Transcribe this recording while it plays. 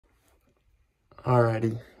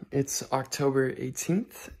Alrighty, it's October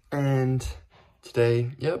 18th, and today,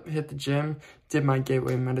 hit the gym, did my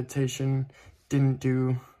gateway meditation, didn't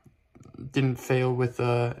fail with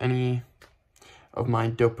any of my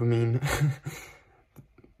dopamine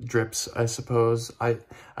drips, I suppose. I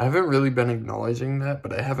haven't really been acknowledging that,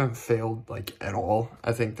 but I haven't failed, like, at all.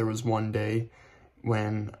 I think there was one day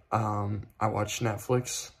when I watched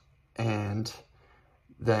Netflix, and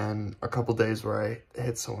then a couple days where I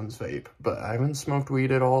hit someone's vape, but I haven't smoked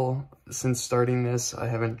weed at all since starting this. I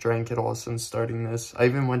haven't drank at all since starting this. I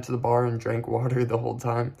even went to the bar and drank water the whole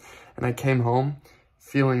time, and I came home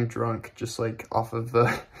feeling drunk, just like off of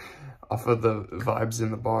the vibes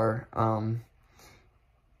in the bar.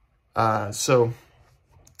 So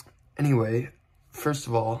anyway, first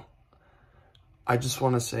of all, I just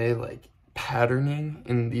want to say, like, patterning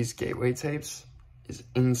in these gateway tapes is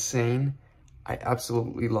insane. I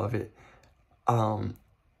absolutely love it. I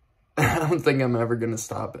don't think I'm ever going to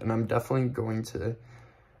stop, and I'm definitely going to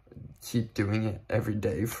keep doing it every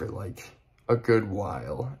day for, like, a good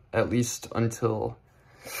while, at least until,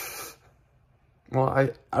 well,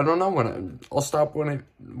 I don't know I'll stop when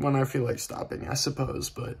I feel like stopping, I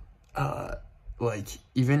suppose, but, like,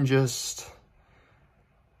 even just,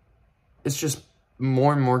 it's just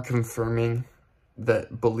more and more confirming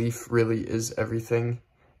that belief really is everything.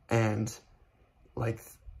 And like,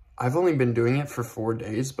 I've only been doing it for 4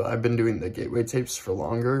 days, but I've been doing the gateway tapes for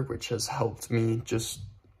longer, which has helped me just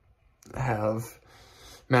have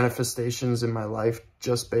manifestations in my life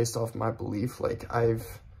just based off my belief. Like, I've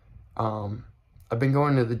been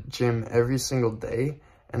going to the gym every single day,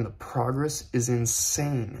 and the progress is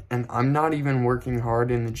insane. And I'm not even working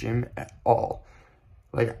hard in the gym at all.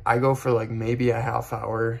 Like, I go for like maybe a half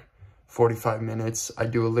hour, 45 minutes. I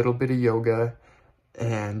do a little bit of yoga,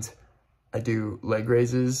 and I do leg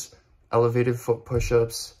raises, elevated foot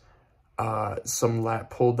push-ups, some lat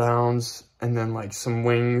pull downs, and then like some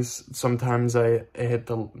wings. Sometimes I hit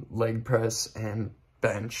the leg press and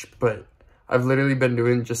bench, but I've literally been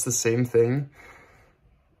doing just the same thing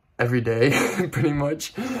every day, pretty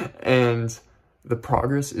much, and the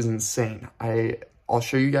progress is insane. I'll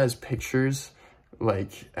show you guys pictures,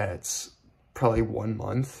 like, at probably 1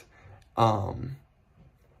 month, but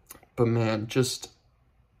man, just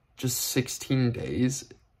 16 days,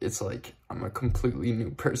 it's like I'm a completely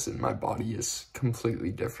new person. My body is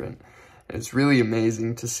completely different. And it's really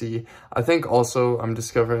amazing to see. I think also I'm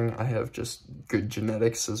discovering I have just good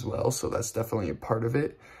genetics as well, so that's definitely a part of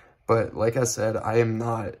it. But like I said, I am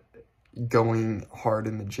not going hard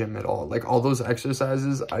in the gym at all. Like, all those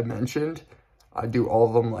exercises I mentioned, I do all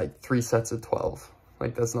of them like 3 sets of 12.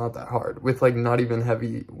 Like, that's not that hard, with like not even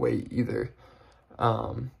heavy weight either.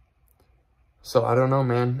 So I don't know,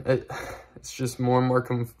 man. It's just more and more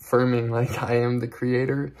confirming, like, I am the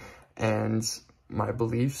creator, and my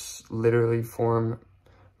beliefs literally form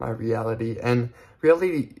my reality. And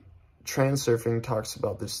reality transurfing talks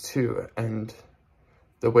about this too, and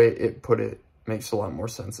the way it put it makes a lot more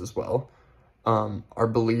sense as well. Our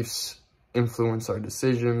beliefs influence our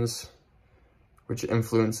decisions, which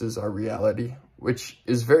influences our reality, which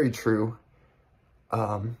is very true,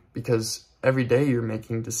 because every day you're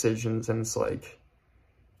making decisions, and it's like,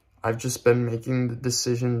 I've just been making the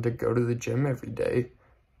decision to go to the gym every day,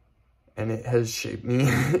 and it has shaped me.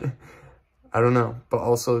 I don't know, but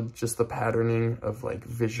also just the patterning of, like,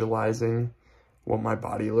 visualizing what my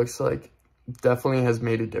body looks like definitely has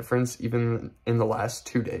made a difference. Even in the last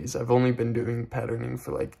 2 days, I've only been doing patterning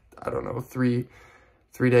for, like, I don't know, three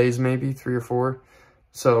days, maybe 3 or 4.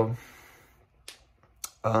 So,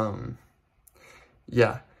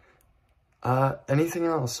 yeah. Anything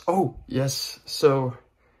else? Oh, yes. So,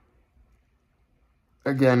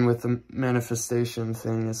 again, with the manifestation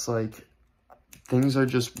thing, it's like, things are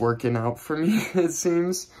just working out for me, it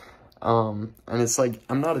seems. And it's like,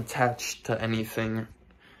 I'm not attached to anything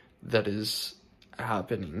that is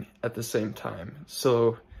happening at the same time.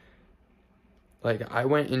 So, like, I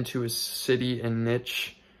went into a city and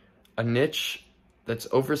a niche that's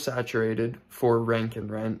oversaturated for rank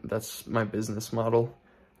and rent. That's my business model.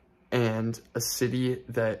 And a city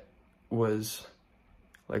that was,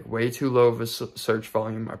 like, way too low of a search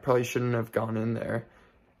volume. I probably shouldn't have gone in there,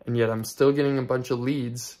 and yet I'm still getting a bunch of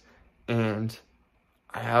leads. And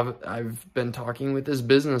I've been talking with this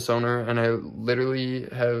business owner, and I literally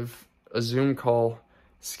have a Zoom call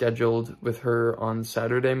scheduled with her on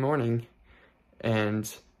Saturday morning. And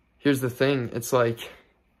here's the thing, it's like,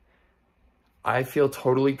 I feel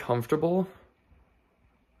totally comfortable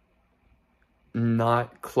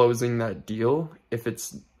not closing that deal if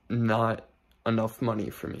it's not enough money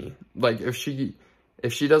for me. Like, if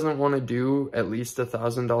if she doesn't want to do at least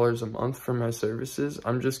 $1,000 a month for my services,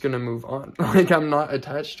 I'm just going to move on. Like, I'm not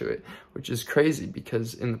attached to it, which is crazy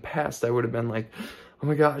because in the past I would have been like, oh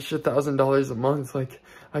my gosh, $1,000 a month. Like,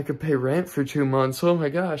 I could pay rent for 2 months. Oh my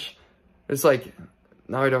gosh. It's like,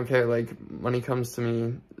 now I don't care. Like, money comes to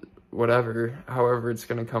me, whatever, however it's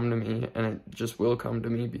going to come to me, and it just will come to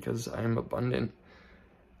me because I am abundant.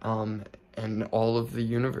 And all of the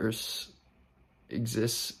universe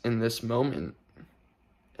exists in this moment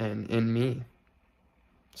and in me.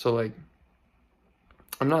 So, like,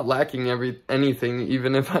 I'm not lacking anything,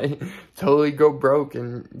 even if I totally go broke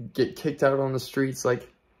and get kicked out on the streets.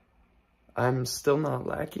 Like, I'm still not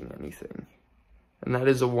lacking anything. And that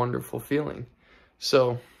is a wonderful feeling.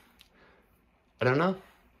 So, I don't know.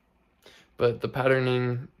 But the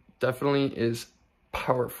patterning definitely is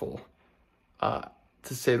powerful, to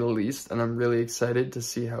say the least. And I'm really excited to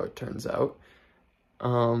see how it turns out.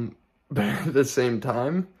 But at the same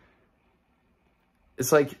time,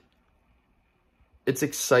 it's like, it's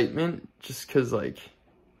excitement just because, like,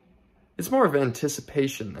 it's more of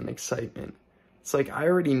anticipation than excitement. It's like, I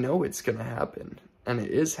already know it's going to happen, and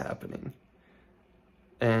it is happening.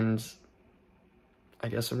 And I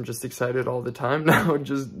guess I'm just excited all the time now,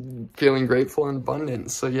 just feeling grateful and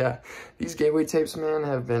abundant. So yeah, these gateway tapes, man,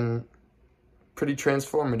 have been pretty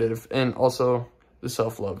transformative. And also the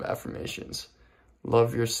self-love affirmations.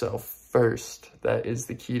 Love yourself first. That is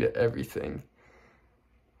the key to everything.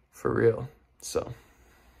 For real. So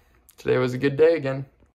today was a good day again.